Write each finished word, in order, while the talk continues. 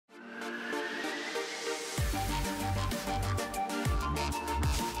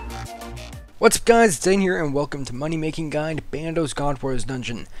What's up guys, it's Ain here and welcome to Money Making Guide Bandos God Wars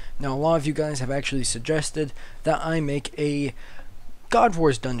Dungeon. Now a lot of you guys have actually suggested that I make a God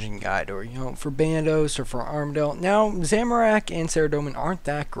Wars Dungeon guide, or for Bandos or for Armadale. Now Zamorak and Saradomin aren't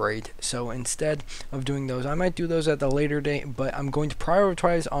that great, so instead of doing those, I might do those at the later date, but I'm going to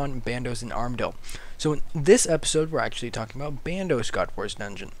prioritize on Bandos and Armadale. So in this episode, we're actually talking about Bandos God Wars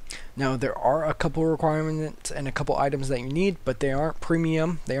Dungeon. Now there are a couple requirements and a couple items that you need, but they aren't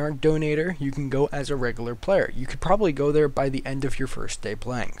premium, they aren't donator. You can go as a regular player. You could probably go there by the end of your first day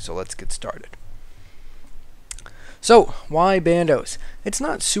playing, so let's get started. So, why Bandos? It's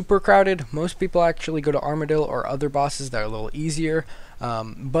not super crowded. Most people actually go to Armadale or other bosses that are a little easier.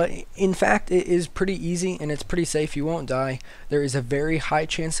 But in fact, it is pretty easy and it's pretty safe. You won't die. There is a very high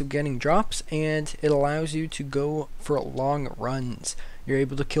chance of getting drops, and it allows you to go for long runs. You're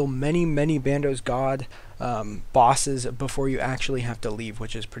able to kill many Bandos God bosses before you actually have to leave,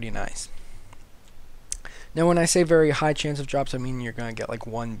 which is pretty nice. Now, when I say very high chance of drops, I mean you're going to get like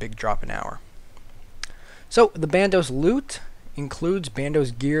one big drop an hour. So, the Bandos loot includes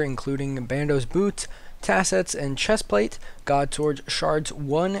Bandos gear, including Bandos boots, tassets, and chestplate, God Swords shards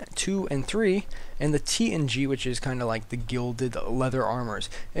 1, 2, and 3, and the T and G, which is kind of like the gilded leather armors.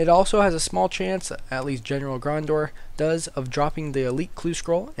 It also has a small chance, at least General Grandor does, of dropping the Elite Clue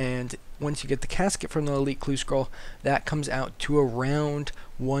Scroll, and once you get the casket from the Elite Clue Scroll, that comes out to around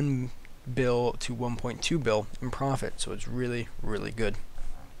 1 bill to 1.2 bill in profit, so it's really good.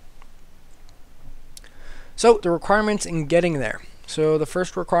 So, the requirements in getting there. So, the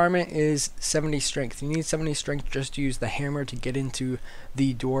first requirement is 70 strength. You need 70 strength just to use the hammer to get into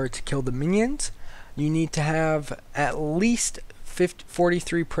the door to kill the minions. You need to have at least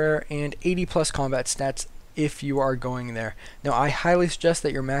 43 prayer and 80 plus combat stats if you are going there. Now, I highly suggest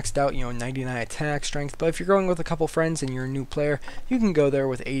that you're maxed out, 99 attack strength, but if you're going with a couple friends and you're a new player, you can go there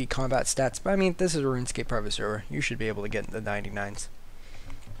with 80 combat stats. But I mean, this is a RuneScape private server. You should be able to get the 99s.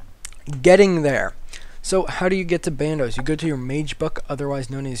 Getting there. So how do you get to Bandos? You go to your mage book, otherwise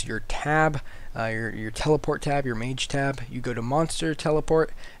known as your tab, your teleport tab, your mage tab. You go to monster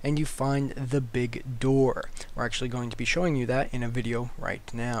teleport and you find the big door. We're actually going to be showing you that in a video right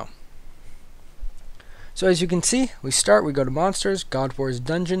now. So as you can see, we go to monsters, God Wars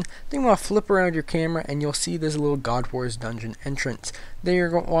Dungeon, then you want to flip around your camera and you'll see this little God Wars Dungeon entrance. Then you're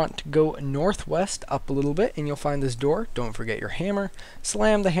going to want to go northwest up a little bit and you'll find this door. Don't forget your hammer,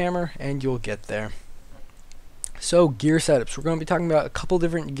 slam the hammer and you'll get there. So, gear setups. We're going to be talking about a couple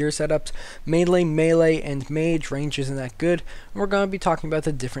different gear setups. Melee, and mage. Range isn't that good. And we're going to be talking about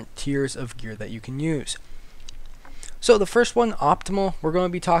the different tiers of gear that you can use. So, the first one, optimal, we're going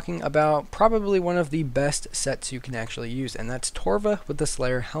to be talking about probably one of the best sets you can actually use, and that's Torva with the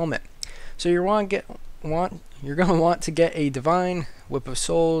Slayer helmet. So, you're going to want to get a Divine, Whip of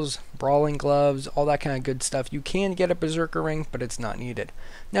Souls, Brawling Gloves, all that kind of good stuff. You can get a Berserker Ring, but it's not needed.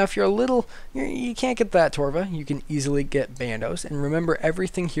 Now, if you can't get that Torva, you can easily get Bandos. And remember,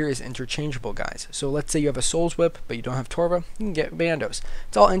 everything here is interchangeable, guys. So let's say you have a Souls Whip, but you don't have Torva, you can get Bandos.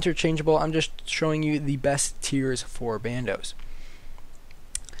 It's all interchangeable. I'm just showing you the best tiers for Bandos.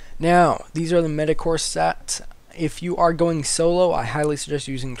 Now, these are the Metacore sets. If you are going solo, I highly suggest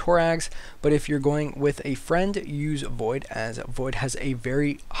using Torags, but if you're going with a friend, use Void, as Void has a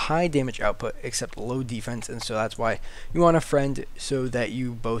very high damage output except low defense, and so that's why you want a friend so that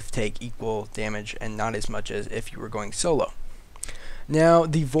you both take equal damage and not as much as if you were going solo. Now,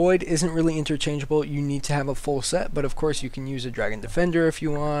 the Void isn't really interchangeable. You need to have a full set, but of course you can use a Dragon Defender if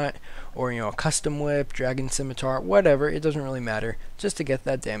you want, or a Custom Whip, Dragon Scimitar, whatever. It doesn't really matter, just to get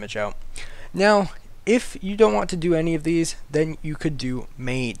that damage out. Now, if you don't want to do any of these, then you could do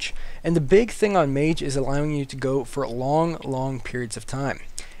Mage. And the big thing on Mage is allowing you to go for long periods of time.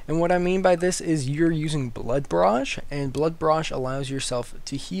 And what I mean by this is you're using Blood Barrage, and Blood Barrage allows yourself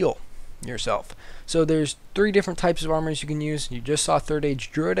to heal yourself. So there's 3 different types of armors you can use. You just saw 3rd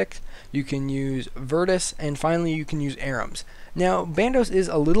Age Druidic, you can use Virtus, and finally you can use Arams. Now, Bandos is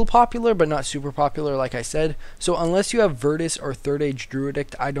a little popular, but not super popular, like I said. So unless you have Virtus or 3rd Age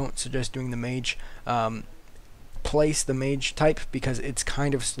Druidic, I don't suggest doing the Mage. Place the Mage type because it's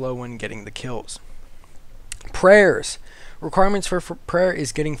kind of slow when getting the kills. Prayers. Requirements for prayer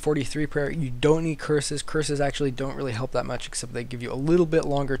is getting 43 prayer. You don't need curses. Curses actually don't really help that much, except they give you a little bit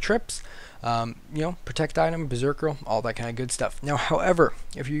longer trips. Protect item, berserker, all that kind of good stuff. Now, however,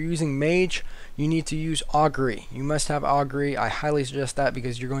 if you're using mage, you need to use augury. You must have augury. I highly suggest that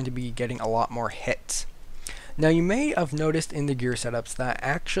because you're going to be getting a lot more hits. Now you may have noticed in the gear setups that I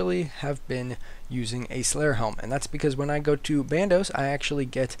actually have been using a Slayer helm, and that's because when I go to Bandos I actually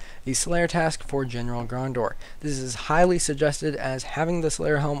get a Slayer task for General Grandor. This is highly suggested as having the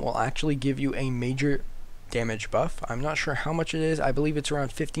Slayer helm will actually give you a major damage buff. I'm not sure how much it is. I believe it's around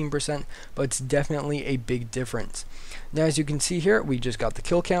 15%, but it's definitely a big difference. Now as you can see here, we just got the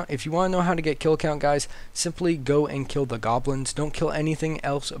kill count. If you want to know how to get kill count, guys, simply go and kill the goblins. Don't kill anything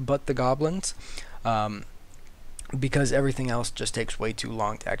else but the goblins. Because everything else just takes way too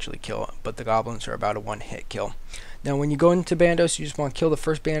long to actually kill, but the goblins are about a one-hit kill. Now when you go into Bandos, you just want to kill the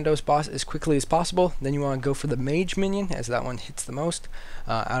first Bandos boss as quickly as possible. Then you want to go for the mage minion, as that one hits the most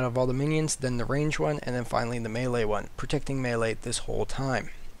out of all the minions, then the range one, and then finally the melee one, protecting melee this whole time.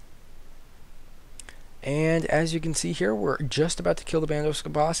 And as you can see here, we're just about to kill the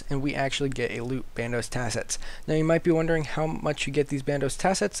Bandos boss, and we actually get a loot Bandos tassets. Now you might be wondering how much you get these Bandos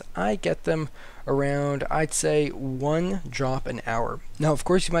tassets. I get them around, I'd say, 1 drop an hour. Now of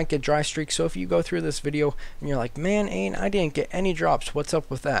course you might get dry streaks, so if you go through this video and you're like, man, Ain, I didn't get any drops, what's up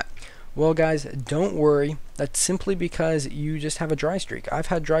with that? Well guys, don't worry, that's simply because you just have a dry streak. I've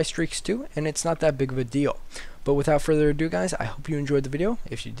had dry streaks too, and it's not that big of a deal. But without further ado, guys, I hope you enjoyed the video.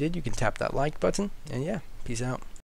 If you did, you can tap that like button, and yeah, peace out.